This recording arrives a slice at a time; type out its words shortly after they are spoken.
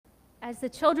As the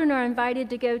children are invited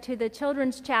to go to the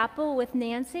children's chapel with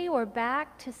Nancy or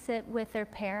back to sit with their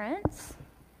parents.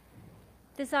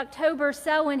 This October,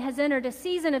 Selwyn has entered a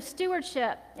season of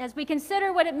stewardship as we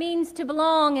consider what it means to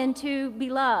belong and to be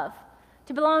loved,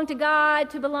 to belong to God,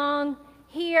 to belong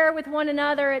here with one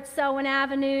another at Selwyn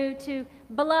Avenue, to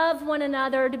beloved one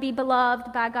another, to be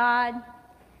beloved by God.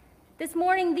 This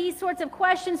morning, these sorts of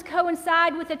questions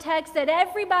coincide with a text that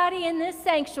everybody in this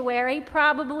sanctuary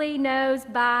probably knows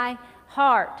by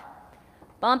heart.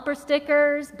 Bumper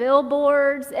stickers,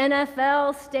 billboards,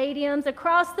 NFL stadiums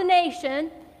across the nation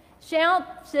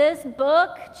shout this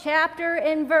book, chapter,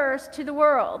 and verse to the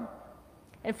world.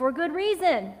 And for good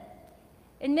reason.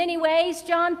 In many ways,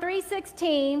 John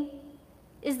 3:16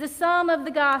 is the sum of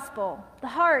the gospel, the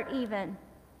heart even.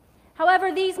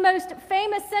 However, these most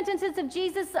famous sentences of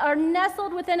Jesus are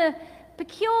nestled within a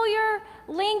peculiar,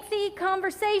 lengthy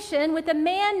conversation with a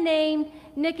man named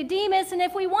Nicodemus. And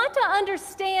if we want to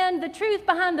understand the truth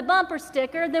behind the bumper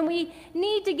sticker, then we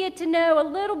need to get to know a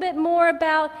little bit more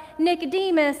about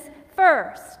Nicodemus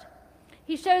first.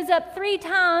 He shows up 3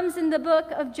 times in the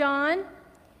book of John.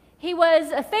 He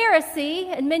was a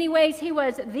Pharisee. In many ways, he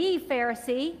was the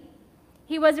Pharisee.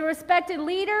 He was a respected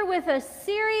leader with a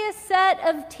serious set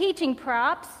of teaching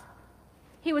props.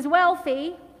 He was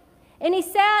wealthy, and he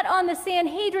sat on the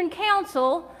Sanhedrin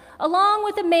Council along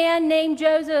with a man named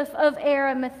Joseph of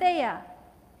Arimathea.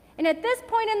 And at this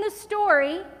point in the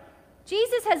story,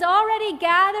 Jesus has already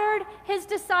gathered his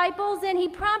disciples, and he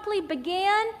promptly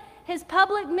began his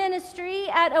public ministry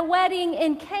at a wedding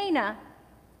in Cana,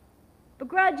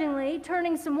 begrudgingly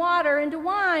turning some water into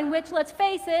wine, which, let's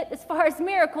face it, as far as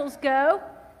miracles go,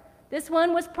 this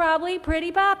one was probably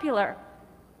pretty popular.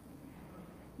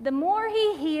 The more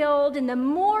he healed and the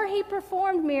more he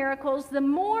performed miracles, the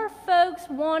more folks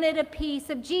wanted a piece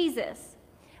of Jesus,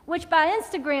 which by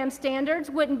Instagram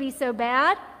standards wouldn't be so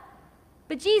bad.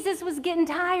 But Jesus was getting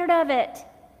tired of it,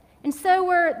 and so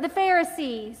were the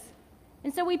Pharisees.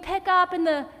 And so we pick up in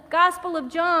the Gospel of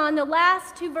John, the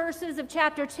last 2 verses of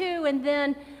chapter 2, and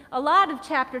then a lot of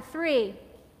chapter 3.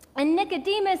 And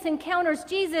Nicodemus encounters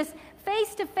Jesus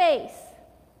face to face.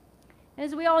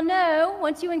 As we all know,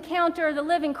 once you encounter the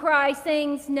living Christ,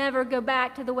 things never go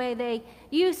back to the way they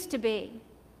used to be.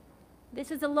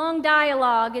 This is a long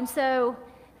dialogue, and so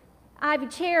Ivy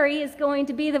Cherry is going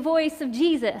to be the voice of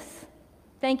Jesus.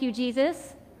 Thank you,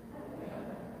 Jesus.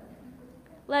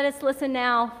 Let us listen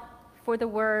now for the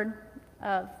word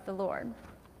of the Lord.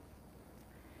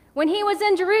 When he was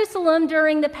in Jerusalem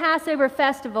during the Passover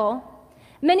festival,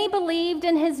 many believed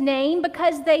in his name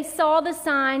because they saw the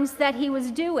signs that he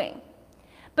was doing.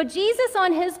 But Jesus,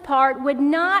 on his part, would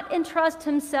not entrust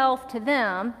himself to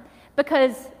them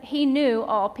because he knew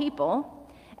all people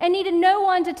and needed no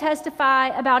one to testify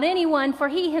about anyone, for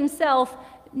he himself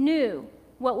knew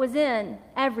what was in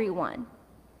everyone.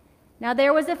 Now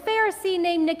there was a Pharisee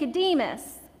named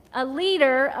Nicodemus, a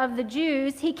leader of the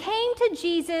Jews. He came to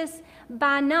Jesus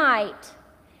by night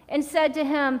and said to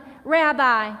him,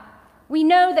 "Rabbi, we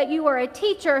know that you are a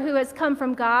teacher who has come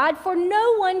from God, for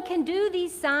no one can do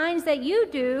these signs that you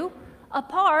do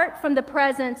apart from the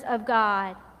presence of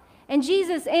God." And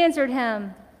Jesus answered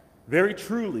him, "Very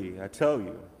truly, I tell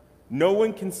you, no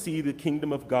one can see the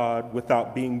kingdom of God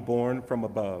without being born from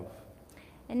above."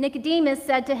 And Nicodemus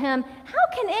said to him, "How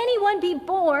can anyone be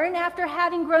born after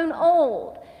having grown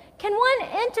old? Can one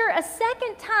enter a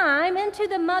second time into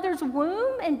the mother's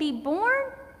womb and be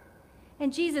born?"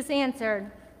 And Jesus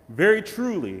answered, "Very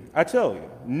truly, I tell you,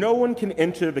 no one can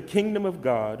enter the kingdom of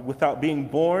God without being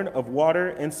born of water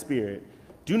and spirit.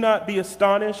 Do not be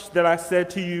astonished that I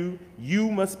said to you,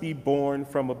 you must be born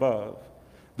from above.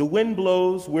 The wind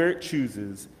blows where it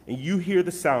chooses, and you hear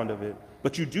the sound of it,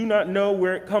 but you do not know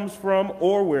where it comes from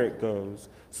or where it goes.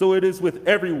 So it is with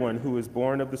everyone who is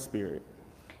born of the Spirit."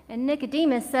 And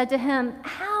Nicodemus said to him,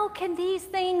 "How can these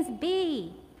things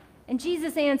be?" And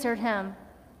Jesus answered him,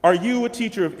 "Are you a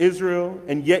teacher of Israel,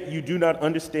 and yet you do not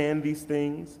understand these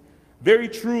things? Very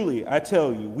truly, I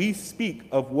tell you, we speak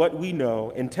of what we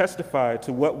know and testify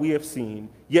to what we have seen,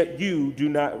 yet you do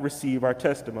not receive our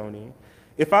testimony.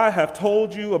 If I have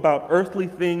told you about earthly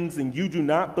things and you do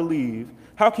not believe,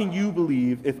 how can you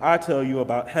believe if I tell you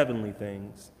about heavenly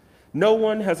things? No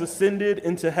one has ascended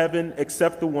into heaven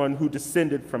except the one who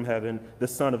descended from heaven, the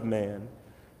Son of Man.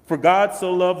 For God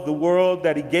so loved the world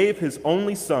that he gave his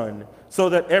only Son, so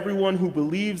that everyone who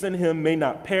believes in him may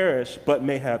not perish, but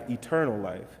may have eternal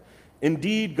life.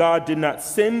 Indeed, God did not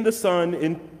send the Son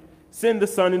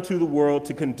into the world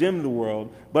to condemn the world,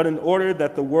 but in order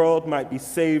that the world might be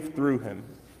saved through him."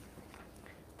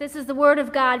 This is the word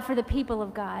of God for the people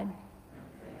of God.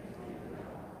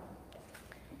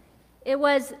 It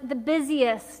was the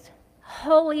busiest,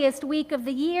 holiest week of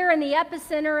the year and the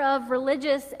epicenter of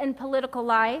religious and political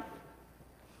life.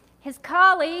 His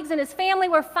colleagues and his family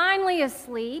were finally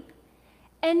asleep,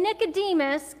 and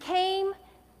Nicodemus came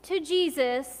to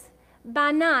Jesus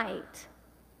by night.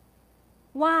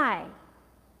 Why?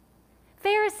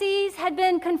 Pharisees had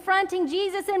been confronting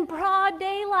Jesus in broad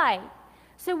daylight.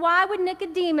 So why would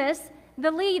Nicodemus,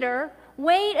 the leader,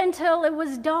 wait until it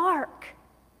was dark?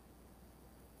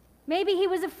 Maybe he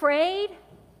was afraid.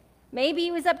 Maybe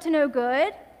he was up to no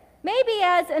good. Maybe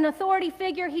as an authority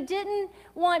figure, he didn't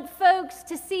want folks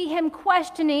to see him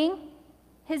questioning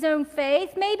his own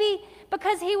faith. Maybe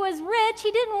because he was rich,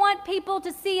 he didn't want people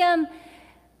to see him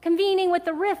convening with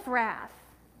the riffraff.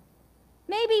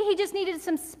 Maybe he just needed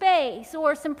some space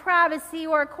or some privacy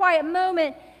or a quiet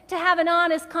moment to have an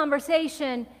honest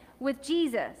conversation with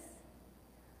Jesus.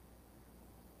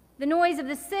 The noise of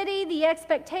the city, the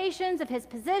expectations of his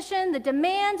position, the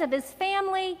demands of his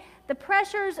family, the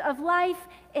pressures of life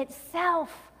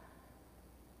itself.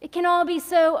 It can all be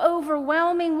so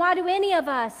overwhelming. Why do any of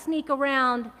us sneak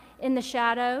around in the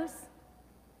shadows?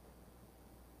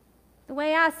 The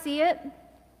way I see it,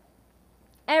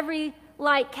 every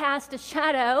light cast a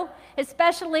shadow,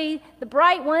 especially the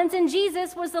bright ones, and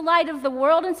Jesus was the light of the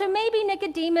world. And so maybe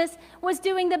Nicodemus was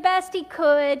doing the best he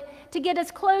could to get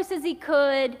as close as he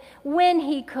could when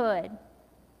he could.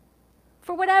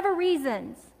 For whatever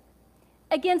reasons,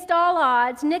 against all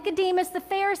odds, Nicodemus, the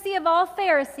Pharisee of all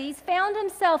Pharisees, found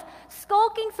himself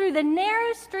skulking through the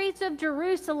narrow streets of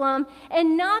Jerusalem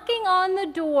and knocking on the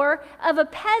door of a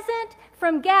peasant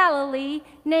from Galilee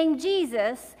named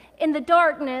Jesus in the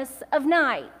darkness of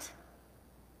night.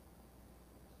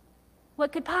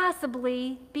 What could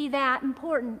possibly be that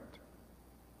important?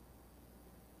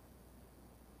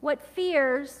 What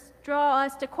fears draw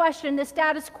us to question the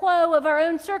status quo of our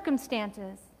own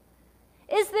circumstances?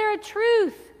 Is there a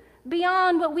truth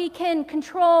beyond what we can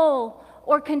control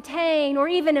or contain or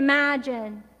even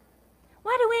imagine?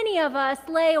 Why do any of us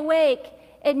lay awake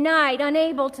at night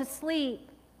unable to sleep?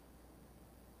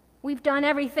 We've done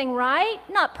everything right,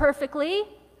 not perfectly,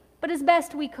 but as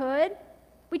best we could.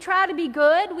 We try to be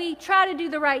good. We try to do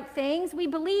the right things. We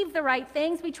believe the right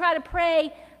things. We try to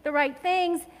pray the right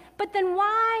things. But then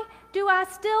why do I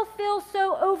still feel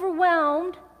so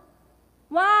overwhelmed?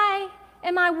 Why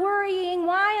am I worrying?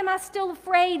 Why am I still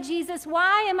afraid, Jesus?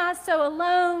 Why am I so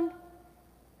alone?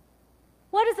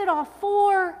 What is it all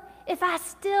for if I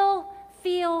still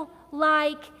feel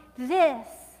like this?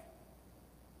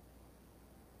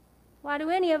 Why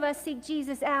do any of us seek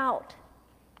Jesus out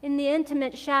in the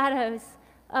intimate shadows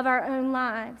of our own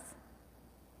lives?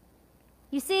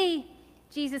 You see,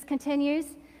 Jesus continues,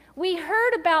 we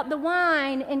heard about the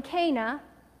wine in Cana,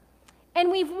 and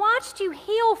we've watched you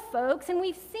heal folks, and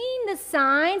we've seen the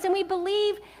signs, and we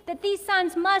believe that these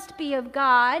signs must be of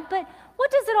God. But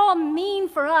what does it all mean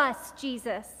for us,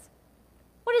 Jesus?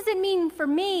 What does it mean for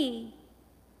me?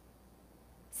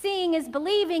 Seeing is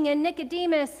believing, and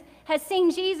Nicodemus has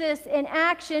seen Jesus in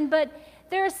action, but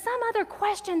there is some other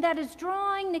question that is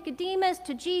drawing Nicodemus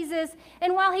to Jesus,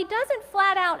 and while he doesn't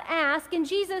flat out ask, and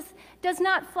Jesus does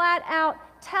not flat out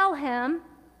tell him,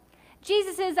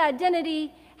 Jesus'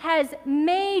 identity has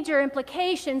major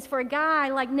implications for a guy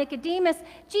like Nicodemus.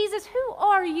 Jesus, who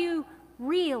are you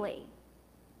really?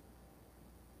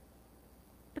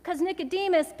 Because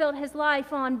Nicodemus built his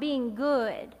life on being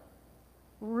good,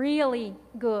 really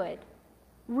good,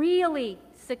 really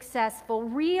successful,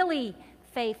 really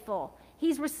faithful.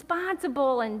 He's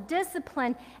responsible and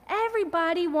disciplined.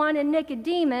 Everybody wanted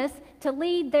Nicodemus to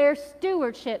lead their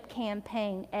stewardship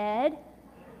campaign, Ed.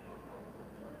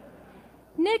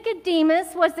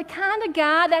 Nicodemus was the kind of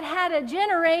guy that had a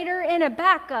generator and a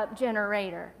backup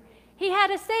generator. He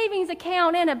had a savings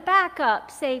account and a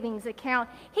backup savings account.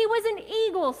 He was an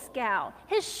Eagle Scout.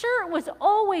 His shirt was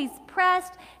always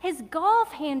pressed. His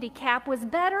golf handicap was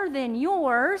better than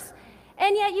yours,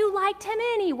 and yet you liked him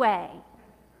anyway.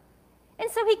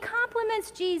 And so he compliments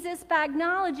Jesus by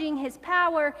acknowledging his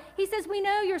power. He says, we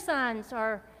know your sons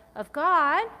are of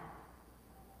God.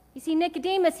 You see,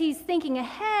 Nicodemus, he's thinking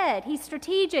ahead. He's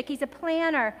strategic. He's a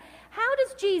planner. How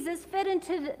does Jesus fit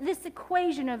into this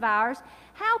equation of ours?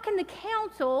 How can the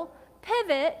council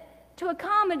pivot to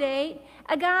accommodate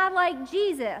a guy like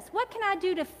Jesus? What can I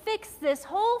do to fix this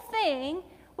whole thing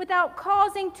without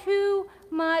causing too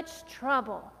much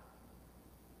trouble?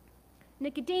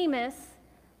 Nicodemus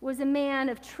was a man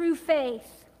of true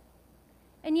faith,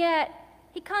 and yet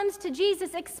he comes to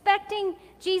Jesus expecting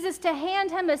Jesus to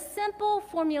hand him a simple,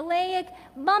 formulaic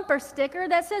bumper sticker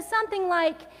that says something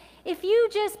like, if you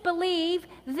just believe,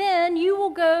 then you will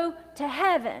go to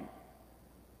heaven.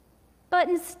 But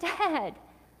instead,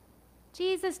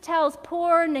 Jesus tells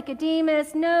poor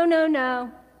Nicodemus, no, no,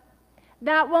 no,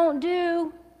 that won't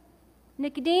do.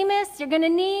 Nicodemus, you're going to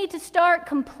need to start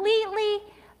completely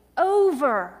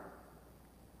over.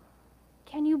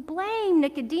 Can you blame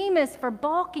Nicodemus for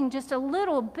balking just a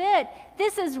little bit?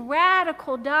 This is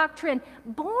radical doctrine.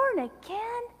 Born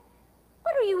again?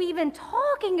 What are you even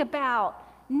talking about?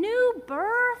 New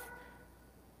birth?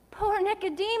 Poor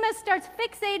Nicodemus starts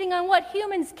fixating on what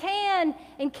humans can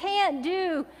and can't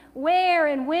do, where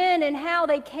and when and how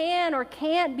they can or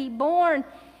can't be born.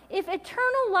 If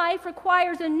eternal life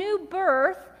requires a new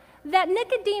birth that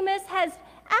Nicodemus has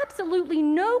absolutely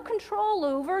no control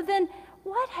over, then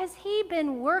what has he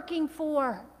been working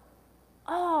for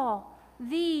all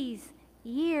these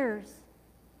years?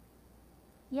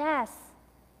 Yes,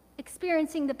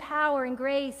 experiencing the power and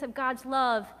grace of God's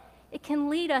love, it can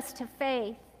lead us to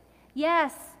faith.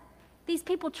 Yes, these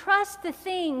people trust the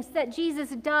things that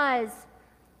Jesus does.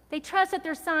 They trust that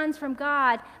they're signs from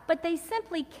God, but they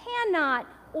simply cannot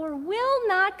or will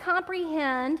not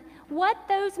comprehend what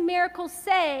those miracles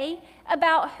say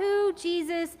about who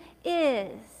Jesus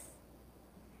is.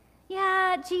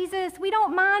 Yeah, Jesus, we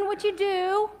don't mind what you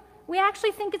do. We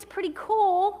actually think it's pretty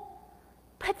cool.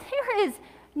 But there is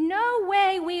no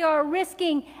way we are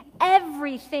risking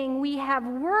everything we have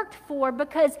worked for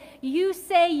because you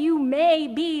say you may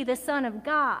be the Son of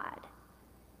God.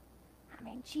 I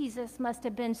mean, Jesus must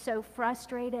have been so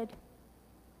frustrated.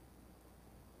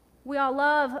 We all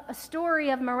love a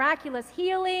story of miraculous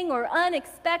healing or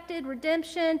unexpected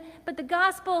redemption, but the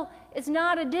gospel is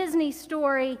not a Disney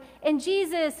story, and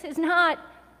Jesus is not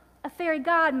a fairy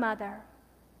godmother.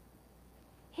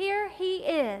 Here he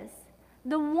is,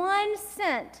 the one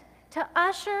sent to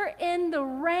usher in the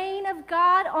reign of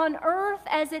God on earth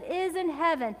as it is in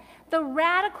heaven, the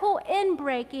radical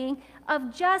inbreaking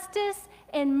of justice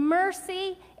and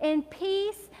mercy and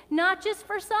peace, not just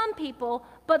for some people,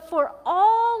 but for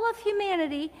all of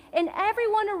humanity, and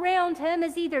everyone around him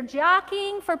is either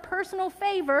jockeying for personal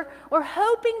favor or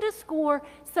hoping to score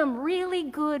some really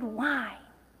good wine.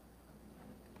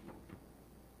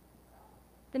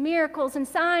 The miracles and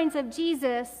signs of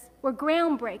Jesus were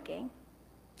groundbreaking,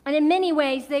 and in many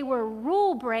ways they were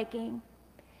rule-breaking.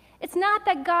 It's not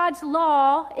that God's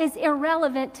law is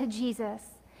irrelevant to Jesus.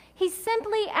 He's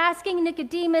simply asking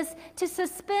Nicodemus to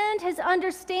suspend his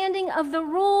understanding of the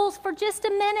rules for just a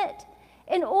minute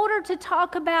in order to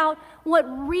talk about what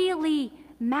really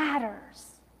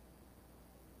matters,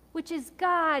 which is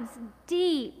God's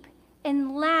deep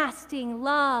and lasting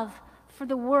love for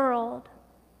the world.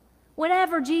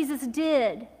 Whatever Jesus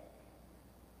did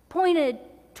pointed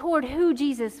toward who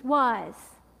Jesus was.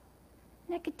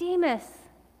 Nicodemus,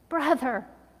 brother,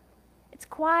 it's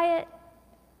quiet,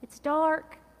 it's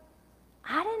dark.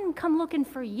 I didn't come looking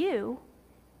for you.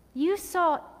 You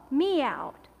sought me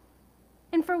out.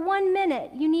 And for 1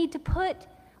 minute, you need to put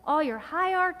all your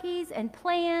hierarchies and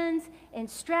plans and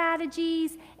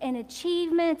strategies and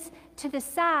achievements to the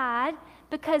side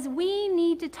because we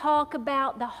need to talk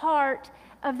about the heart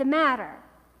of the matter.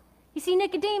 You see,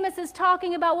 Nicodemus is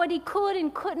talking about what he could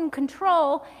and couldn't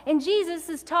control, and Jesus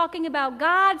is talking about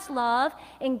God's love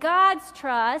and God's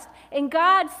trust and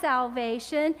God's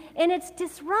salvation, and it's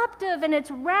disruptive and it's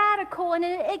radical and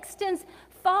it extends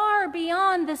far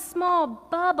beyond the small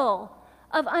bubble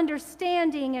of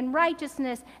understanding and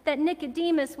righteousness that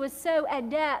Nicodemus was so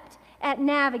adept at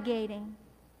navigating.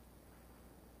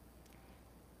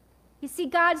 You see,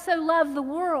 God so loved the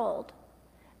world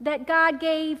that God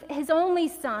gave his only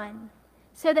Son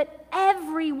so that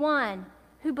everyone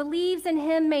who believes in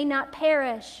him may not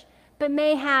perish, but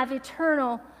may have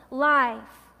eternal life.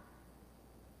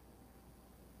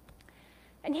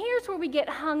 And here's where we get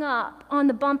hung up on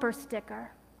the bumper sticker.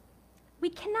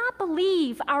 We cannot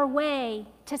believe our way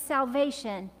to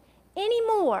salvation any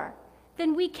more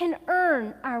than we can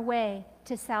earn our way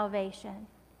to salvation.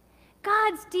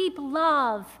 God's deep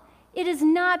love, it is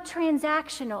not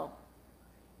transactional.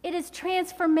 It is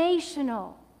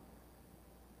transformational.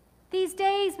 These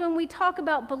days when we talk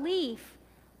about belief,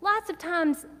 lots of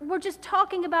times we're just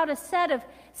talking about a set of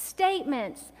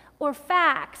statements or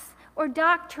facts or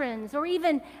doctrines or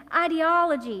even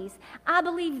ideologies. I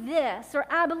believe this or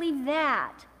I believe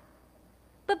that.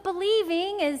 But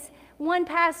believing, as one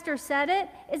pastor said it,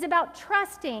 is about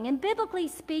trusting. And biblically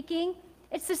speaking,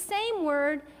 it's the same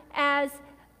word as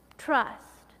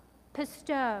trust,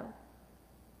 pisto.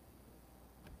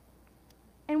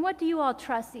 And what do you all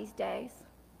trust these days?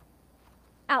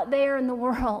 Out there in the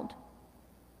world,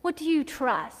 what do you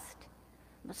trust?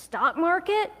 The stock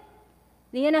market?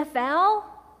 The NFL?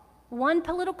 one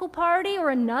political party or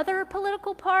another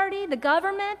political party, the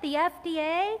government, the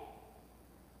FDA?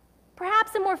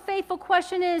 Perhaps a more faithful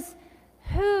question is,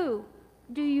 who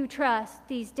do you trust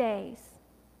these days?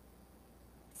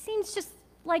 It seems just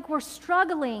like we're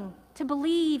struggling to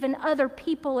believe in other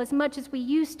people as much as we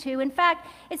used to. In fact,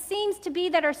 it seems to be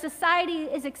that our society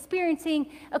is experiencing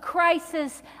a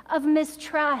crisis of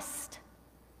mistrust.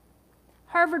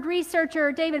 Harvard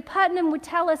researcher David Putnam would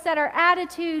tell us that our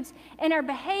attitudes and our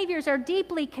behaviors are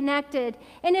deeply connected.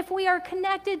 And if we are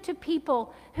connected to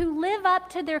people who live up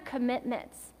to their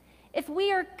commitments, if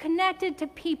we are connected to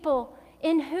people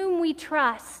in whom we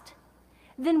trust,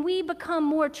 then we become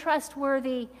more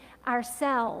trustworthy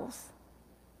ourselves.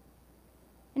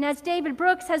 And as David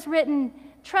Brooks has written,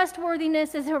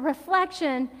 trustworthiness is a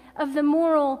reflection of the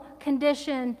moral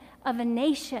condition of a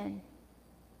nation.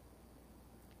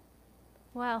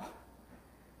 Well,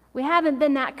 we haven't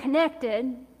been that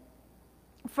connected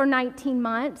for 19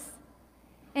 months,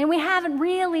 and we haven't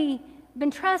really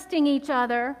been trusting each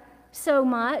other so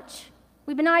much.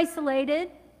 We've been isolated.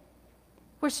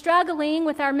 We're struggling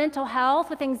with our mental health,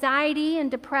 with anxiety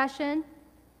and depression.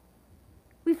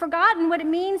 We've forgotten what it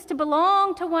means to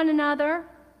belong to one another.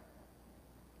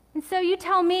 And so you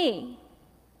tell me,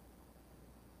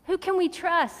 who can we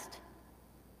trust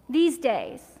these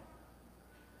days?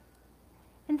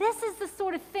 And this is the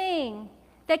sort of thing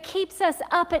that keeps us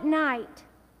up at night.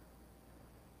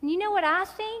 And you know what I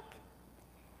think?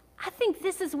 I think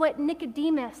this is what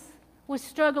Nicodemus was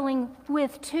struggling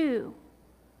with too.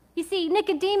 You see,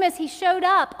 Nicodemus, he showed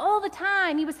up all the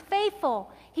time. He was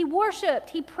faithful. He worshiped,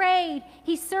 he prayed,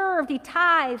 he served, he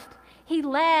tithed, he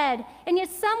led. And yet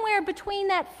somewhere between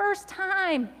that first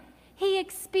time, he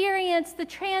experienced the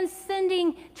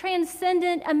transcendent,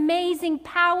 amazing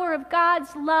power of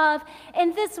God's love.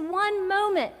 And this one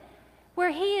moment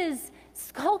where he is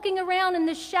skulking around in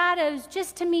the shadows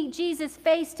just to meet Jesus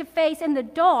face to face in the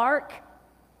dark,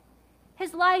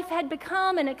 his life had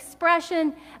become an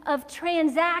expression of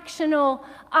transactional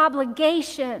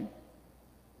obligation.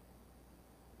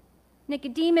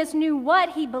 Nicodemus knew what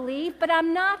he believed, but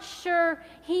I'm not sure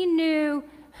he knew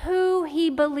who he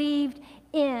believed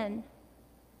in.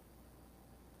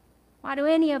 Why do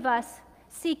any of us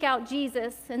seek out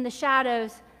Jesus in the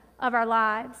shadows of our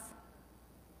lives?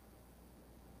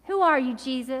 Who are you,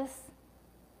 Jesus?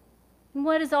 And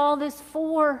what is all this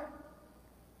for?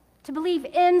 To believe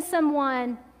in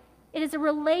someone, it is a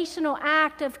relational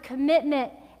act of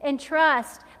commitment and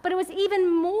trust. But it was even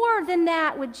more than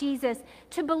that with Jesus.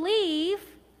 To believe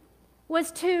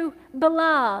was to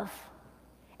belove.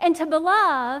 And to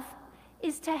belove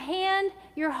is to hand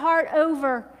your heart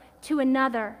over to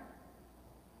another.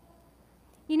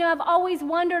 You know, I've always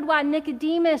wondered why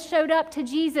Nicodemus showed up to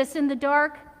Jesus in the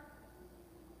dark.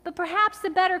 But perhaps the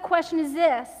better question is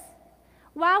this: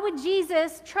 why would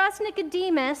Jesus trust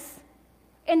Nicodemus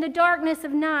in the darkness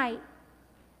of night?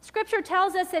 Scripture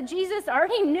tells us that Jesus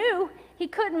already knew he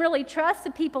couldn't really trust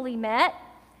the people he met.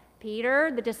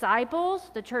 Peter, the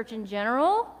disciples, the church in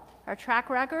general. Our track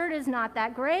record is not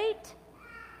that great.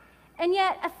 And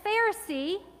yet a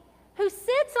Pharisee who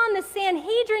sits on the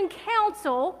Sanhedrin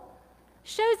council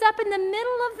shows up in the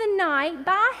middle of the night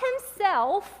by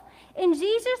himself, and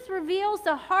Jesus reveals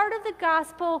the heart of the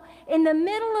gospel in the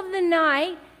middle of the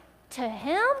night to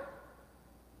him.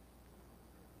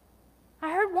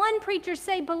 I heard one preacher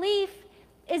say belief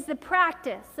is the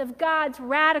practice of God's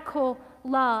radical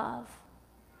love.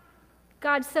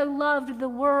 God so loved the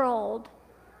world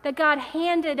that God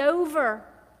handed over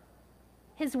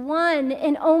his one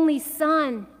and only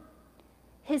Son,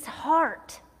 his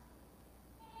heart,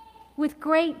 with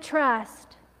great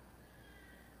trust.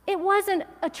 It wasn't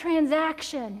a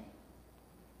transaction.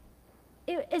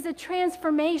 It is a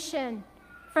transformation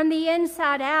from the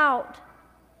inside out.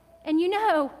 And you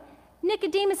know,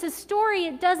 Nicodemus' story,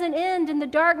 it doesn't end in the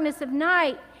darkness of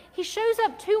night. He shows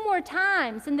up 2 more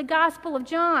times in the Gospel of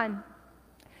John.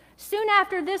 Soon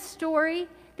after this story,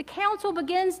 the council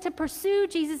begins to pursue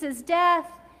Jesus'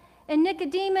 death, and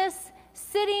Nicodemus,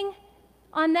 sitting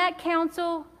on that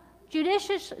council,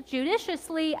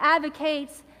 judiciously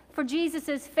advocates for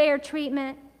Jesus' fair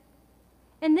treatment.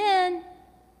 And then,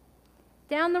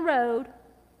 down the road,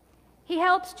 he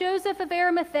helps Joseph of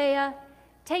Arimathea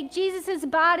take Jesus'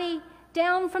 body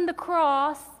down from the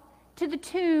cross to the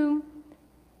tomb.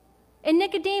 And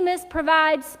Nicodemus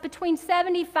provides between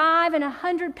 75 and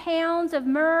 100 pounds of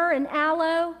myrrh and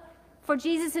aloe for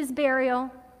Jesus'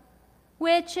 burial,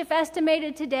 which, if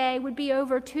estimated today, would be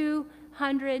over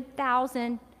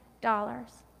 $200,000.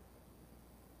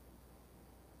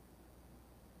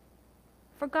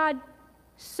 For God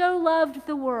so loved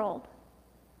the world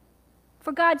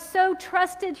For God so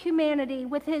trusted humanity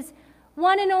with his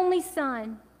one and only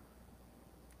Son,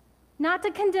 not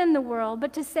to condemn the world,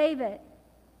 but to save it.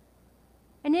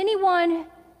 And anyone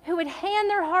who would hand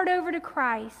their heart over to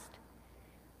Christ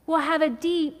will have a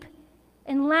deep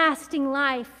and lasting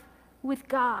life with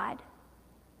God.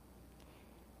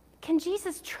 Can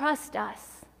Jesus trust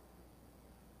us?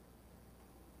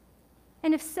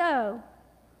 And if so,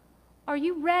 are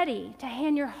you ready to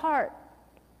hand your heart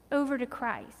over to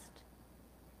Christ?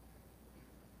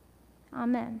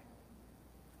 Amen.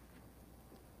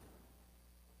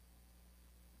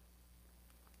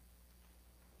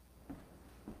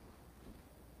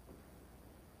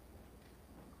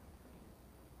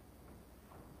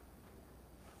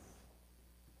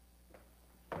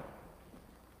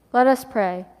 Let us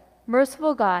pray.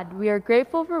 Merciful God, we are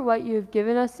grateful for what you have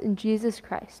given us in Jesus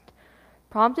Christ.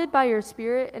 Prompted by your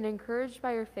Spirit and encouraged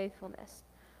by your faithfulness,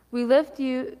 we lift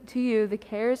to you the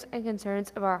cares and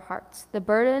concerns of our hearts, the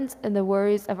burdens and the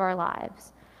worries of our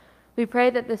lives. We pray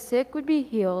that the sick would be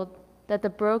healed, that the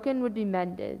broken would be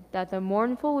mended, that the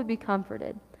mournful would be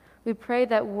comforted. We pray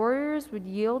that warriors would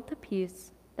yield to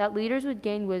peace, that leaders would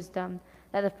gain wisdom,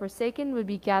 that the forsaken would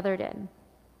be gathered in.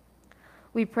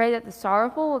 We pray that the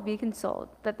sorrowful would be consoled,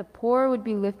 that the poor would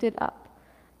be lifted up,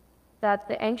 that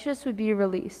the anxious would be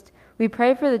released. We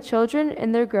pray for the children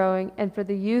in their growing and for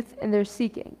the youth in their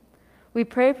seeking. We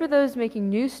pray for those making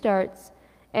new starts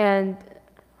and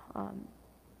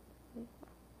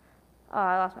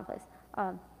I lost my place.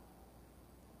 Sorry.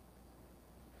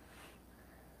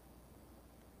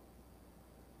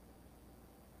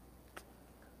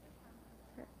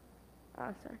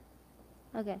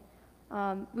 Okay.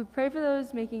 We pray for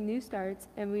those making new starts,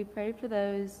 and we pray for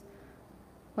those.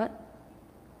 What?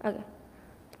 Okay.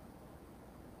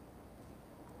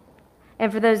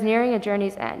 And for those nearing a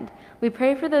journey's end. We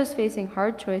pray for those facing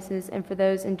hard choices and for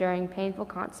those enduring painful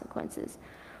consequences.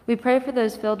 We pray for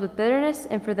those filled with bitterness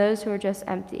and for those who are just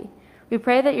empty. We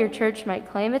pray that your church might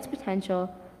claim its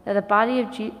potential, that the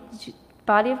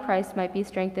body of Christ might be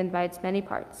strengthened by its many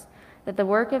parts, that the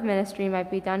work of ministry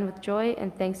might be done with joy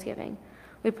and thanksgiving.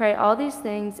 We pray all these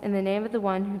things in the name of the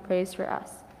one who prays for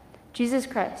us, Jesus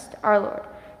Christ, our Lord,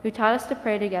 who taught us to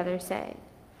pray together, saying,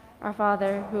 Our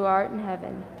Father, who art in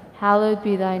heaven, hallowed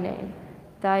be thy name.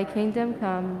 Thy kingdom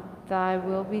come, thy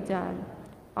will be done,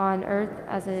 on earth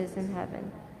as it is in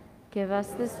heaven. Give us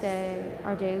this day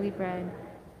our daily bread,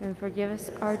 and forgive us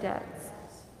our debts,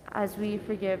 as we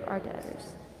forgive our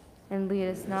debtors. And lead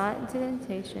us not into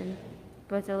temptation,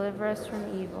 but deliver us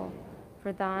from evil.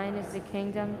 For thine is the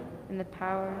kingdom, and the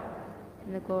power,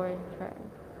 and the glory forever.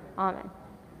 Amen.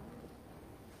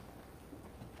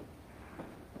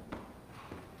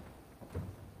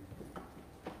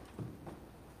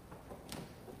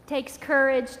 Takes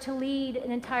courage to lead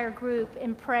an entire group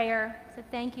in prayer. So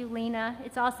thank you, Lena.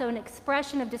 It's also an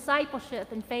expression of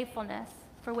discipleship and faithfulness,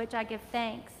 for which I give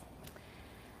thanks.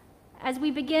 As we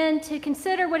begin to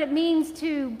consider what it means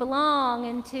to belong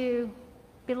and to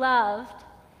be loved,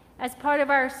 as part of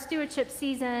our stewardship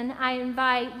season, I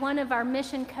invite one of our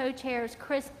mission co-chairs,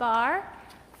 Chris Barr,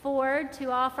 forward to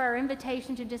offer our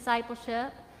invitation to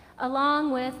discipleship,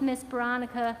 along with Miss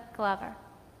Veronica Glover.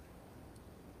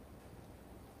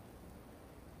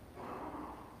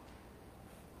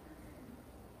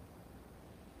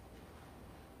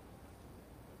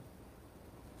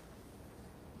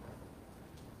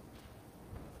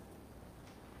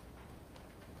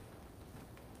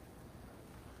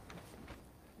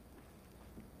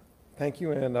 Thank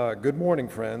you, and good morning,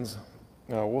 friends.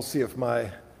 We'll see if my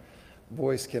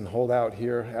voice can hold out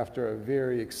here after a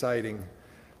very exciting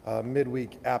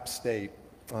midweek App State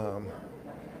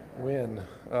win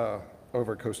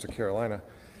over Coastal Carolina.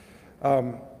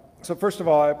 So first of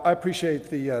all, I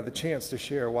appreciate the chance to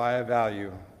share why I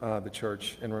value the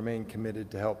church and remain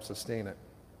committed to help sustain it.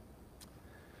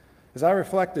 As I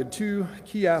reflected, two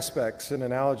key aspects and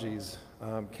analogies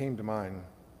came to mind.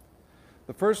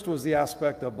 The first was the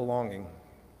aspect of belonging.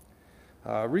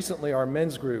 Recently, our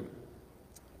men's group,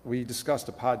 we discussed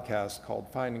a podcast called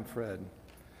Finding Fred.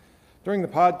 During the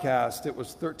podcast, it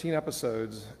was 13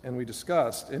 episodes, and it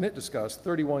discussed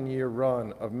 31-year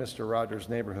run of Mr. Rogers'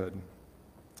 Neighborhood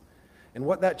and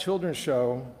what that children's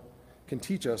show can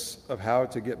teach us of how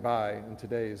to get by in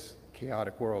today's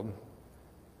chaotic world.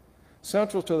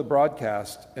 Central to the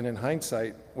broadcast, and in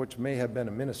hindsight, which may have been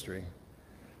a ministry,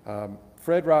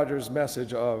 Fred Rogers'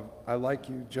 message of, I like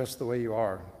you just the way you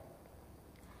are.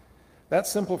 That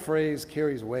simple phrase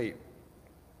carries weight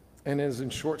and is in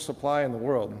short supply in the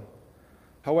world.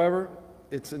 However,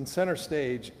 it's in center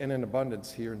stage and in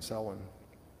abundance here in Selwyn.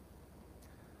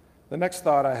 The next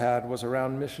thought I had was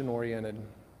around mission-oriented.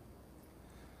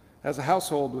 As a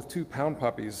household with 2 pound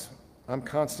puppies, I'm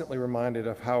constantly reminded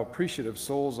of how appreciative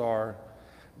souls are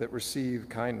that receive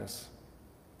kindness.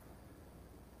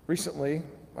 Recently,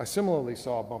 I similarly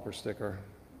saw a bumper sticker,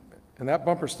 and that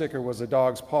bumper sticker was a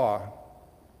dog's paw.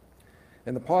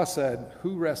 And the paw said,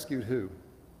 "Who rescued who?"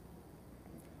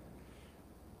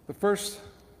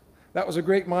 That was a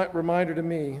great reminder to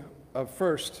me of,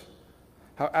 first,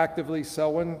 how actively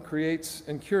Selwyn creates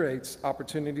and curates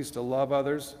opportunities to love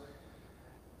others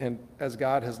and as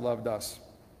God has loved us.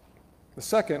 The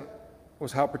second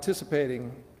was how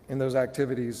participating in those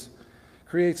activities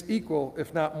creates equal,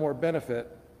 if not more,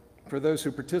 benefit for those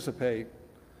who participate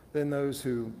than those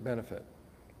who benefit.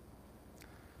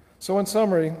 So in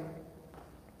summary,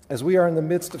 as we are in the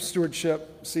midst of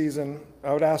stewardship season,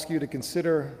 I would ask you to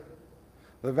consider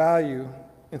the value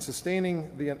in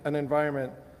sustaining an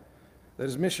environment that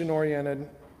is mission-oriented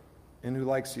and who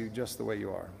likes you just the way you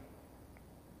are.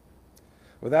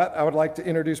 With that, I would like to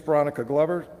introduce Veronica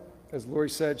Glover. As Lori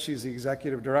said, she's the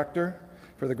Executive Director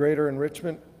for the Greater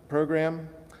Enrichment Program,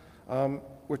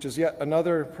 which is yet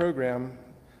another program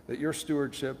that your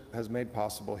stewardship has made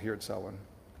possible here at Selwyn.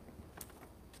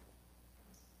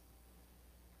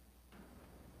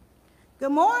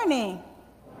 Good morning.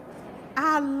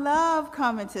 I love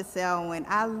coming to Selwyn.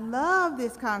 I love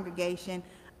this congregation.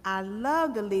 I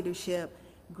love the leadership.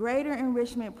 Greater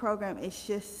Enrichment Program is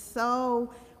just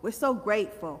we're so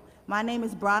grateful. My name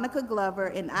is Veronica Glover,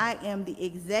 and I am the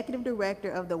Executive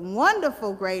Director of the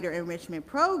wonderful Greater Enrichment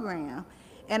Program,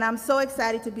 and I'm so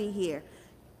excited to be here.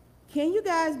 Can you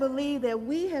guys believe that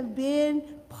we have been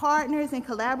partners and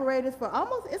collaborators for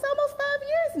almost 5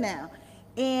 years now?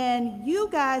 And you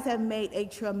guys have made a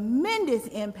tremendous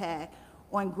impact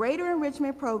on Greater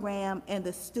Enrichment Program and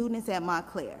the students at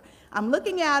Montclair. I'm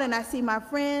looking out and I see my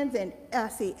friends, and I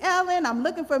see Ellen. I'm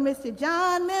looking for Mr.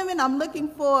 John Lemon. I'm looking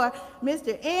for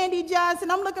Mr. Andy Johnson.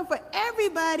 I'm looking for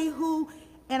everybody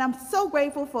and I'm so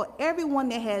grateful for everyone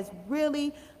that has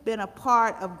really been a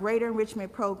part of Greater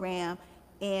Enrichment Program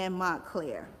in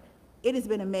Montclair. It has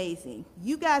been amazing.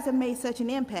 You guys have made such an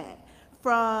impact.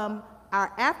 From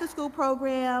our after-school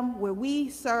program, where we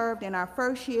served in our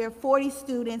first year 40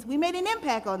 students, we made an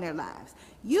impact on their lives.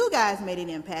 You guys made an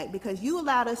impact because you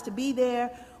allowed us to be there.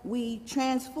 We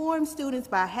transformed students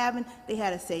they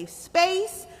had a safe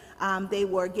space. They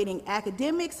were getting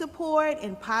academic support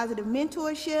and positive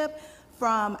mentorship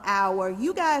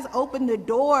you guys opened the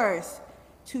doors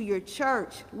to your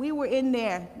church. We were in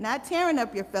there, not tearing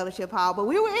up your fellowship hall, but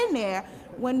we were in there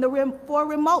for a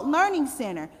remote learning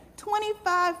center.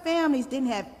 25 families didn't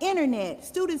have internet.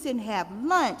 Students didn't have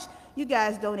lunch. You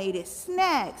guys donated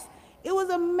snacks. It was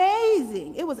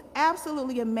amazing. It was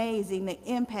absolutely amazing, the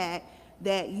impact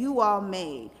that you all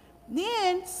made.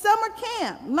 Then summer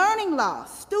camp, learning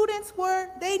loss. Students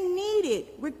they needed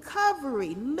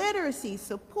recovery, literacy,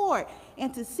 support,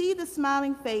 and to see the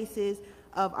smiling faces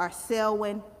of our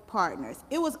Selwyn partners.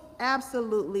 It was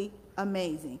absolutely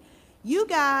amazing. You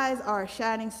guys are a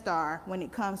shining star when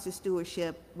it comes to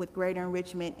stewardship with Greater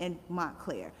Enrichment in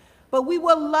Montclair. But we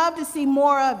would love to see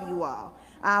more of you all.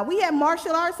 We had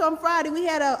martial arts on Friday. We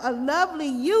had a lovely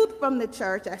youth from the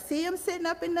church. I see him sitting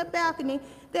up in the balcony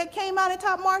that came out and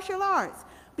taught martial arts.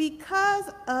 Because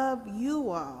of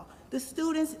you all, the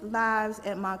students' lives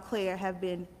at Montclair have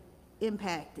been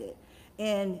impacted.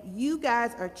 And you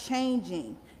guys are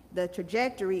changing the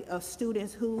trajectory of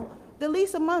students the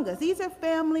least among us. These are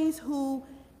families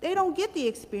they don't get the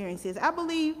experiences. I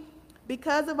believe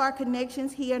because of our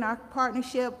connections here in our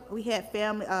partnership, we had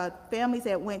families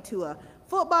that went to a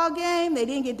football game they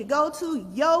didn't get to go to.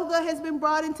 Yoga has been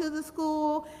brought into the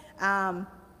school.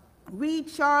 Read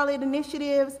Charlotte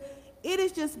initiatives. It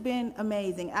has just been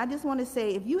amazing. I just want to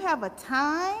say, if you have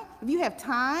time, you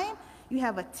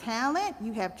have a talent,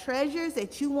 you have treasures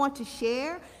that you want to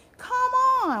share, come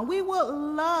on. We would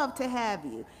love to have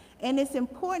you. And it's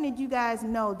important that you guys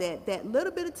know that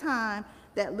little bit of time,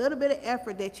 that little bit of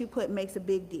effort that you put makes a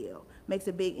big deal, makes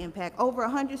a big impact. Over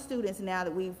 100 students now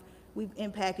that we've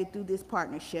impacted through this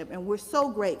partnership, and we're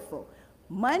so grateful.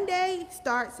 Monday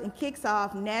starts and kicks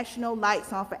off National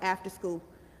Lights On for After School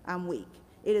Week.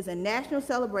 It is a national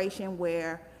celebration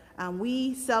where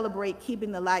we celebrate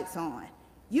keeping the lights on.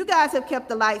 You guys have kept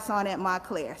the lights on at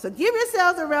Montclair, so give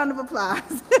yourselves a round of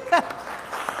applause.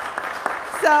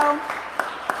 So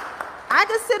I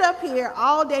could sit up here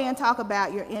all day and talk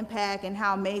about your impact and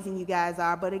how amazing you guys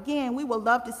are, but again, we would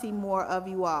love to see more of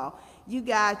you all. You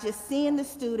guys just seeing the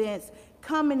students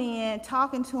coming in,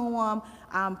 talking to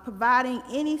them, providing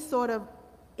any sort of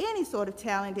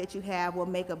talent that you have will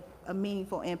make a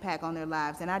meaningful impact on their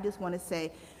lives. And I just want to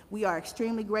say, We are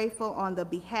extremely grateful on the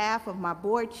behalf of my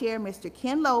board chair, Mr.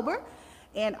 Ken Lober,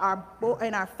 and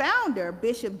our founder,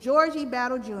 Bishop George E.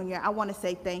 Battle Jr. I want to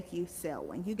say thank you,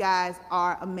 Selwyn. You guys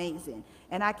are amazing,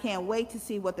 and I can't wait to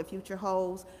see what the future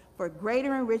holds for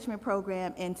Greater Enrichment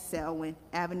Program in Selwyn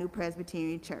Avenue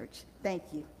Presbyterian Church. Thank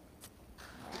you.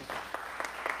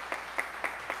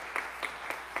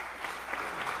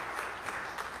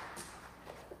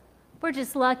 We're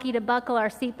just lucky to buckle our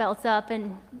seatbelts up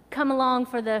and come along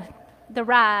for the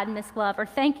ride, Ms. Glover.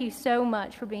 Thank you so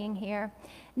much for being here.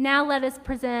 Now let us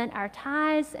present our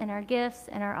tithes and our gifts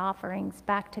and our offerings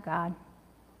back to God.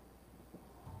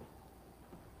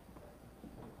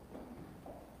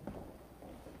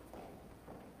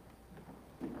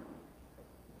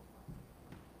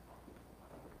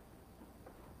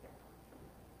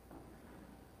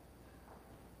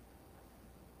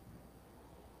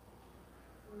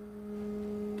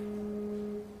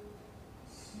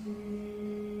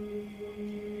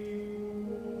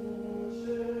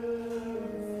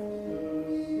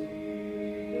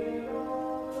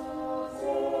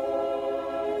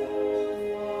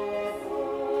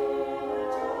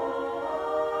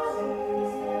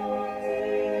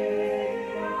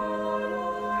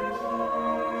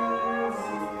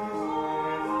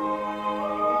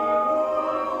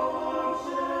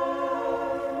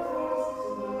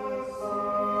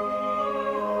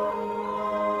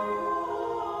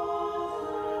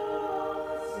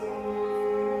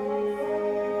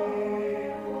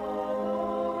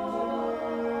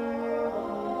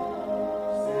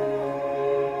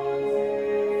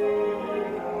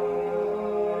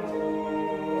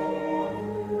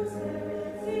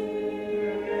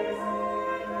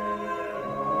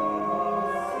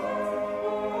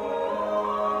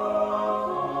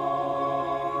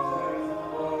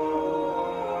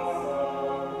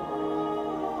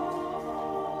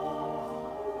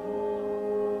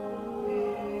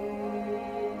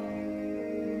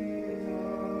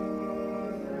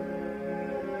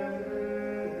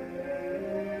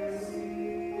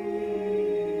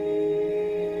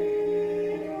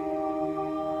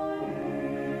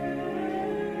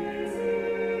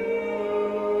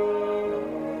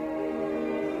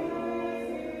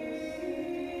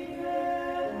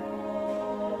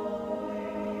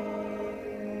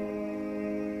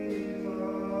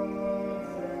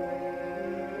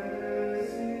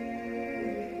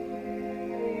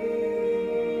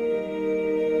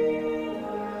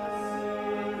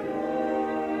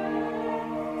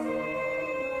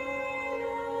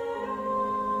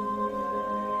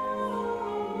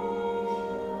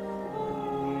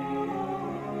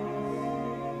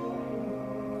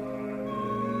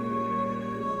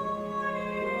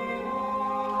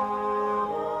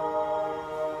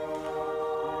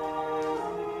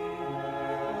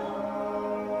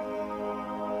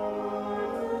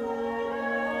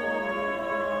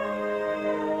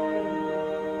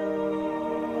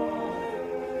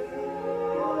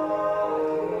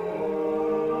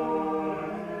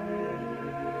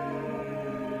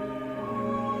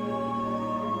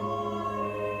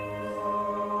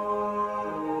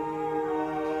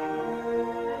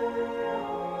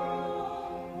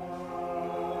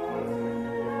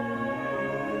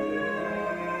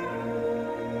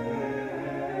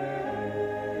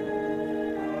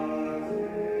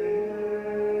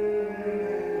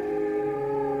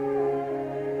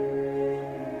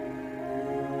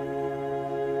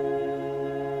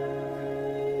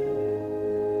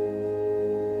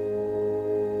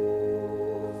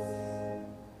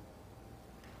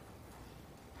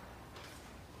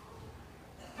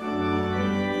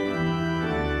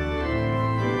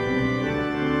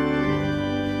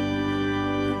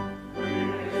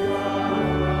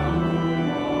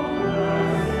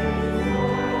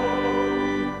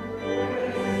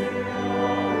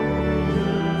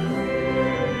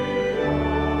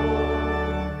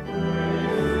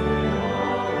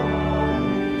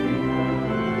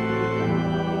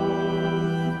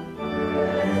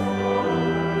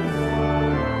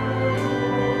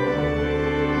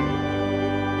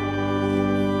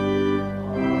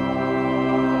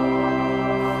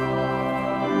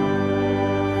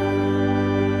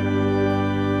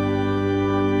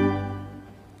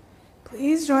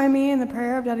 Please join me in the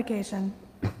prayer of dedication.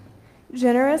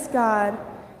 Generous God,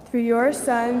 through your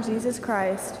Son, Jesus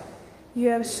Christ, you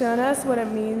have shown us what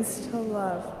it means to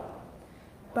love.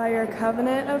 By your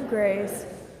covenant of grace,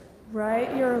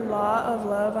 write your law of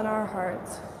love on our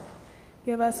hearts.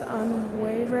 Give us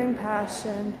unwavering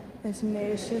passion and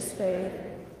tenacious faith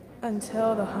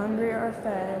until the hungry are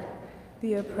fed,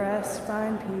 the oppressed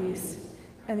find peace,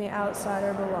 and the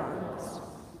outsider belongs.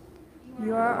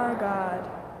 You are our God.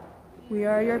 We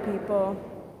are your people.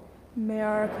 May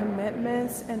our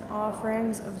commitments and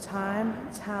offerings of time,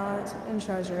 talent, and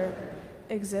treasure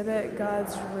exhibit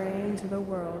God's reign to the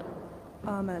world.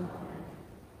 Amen.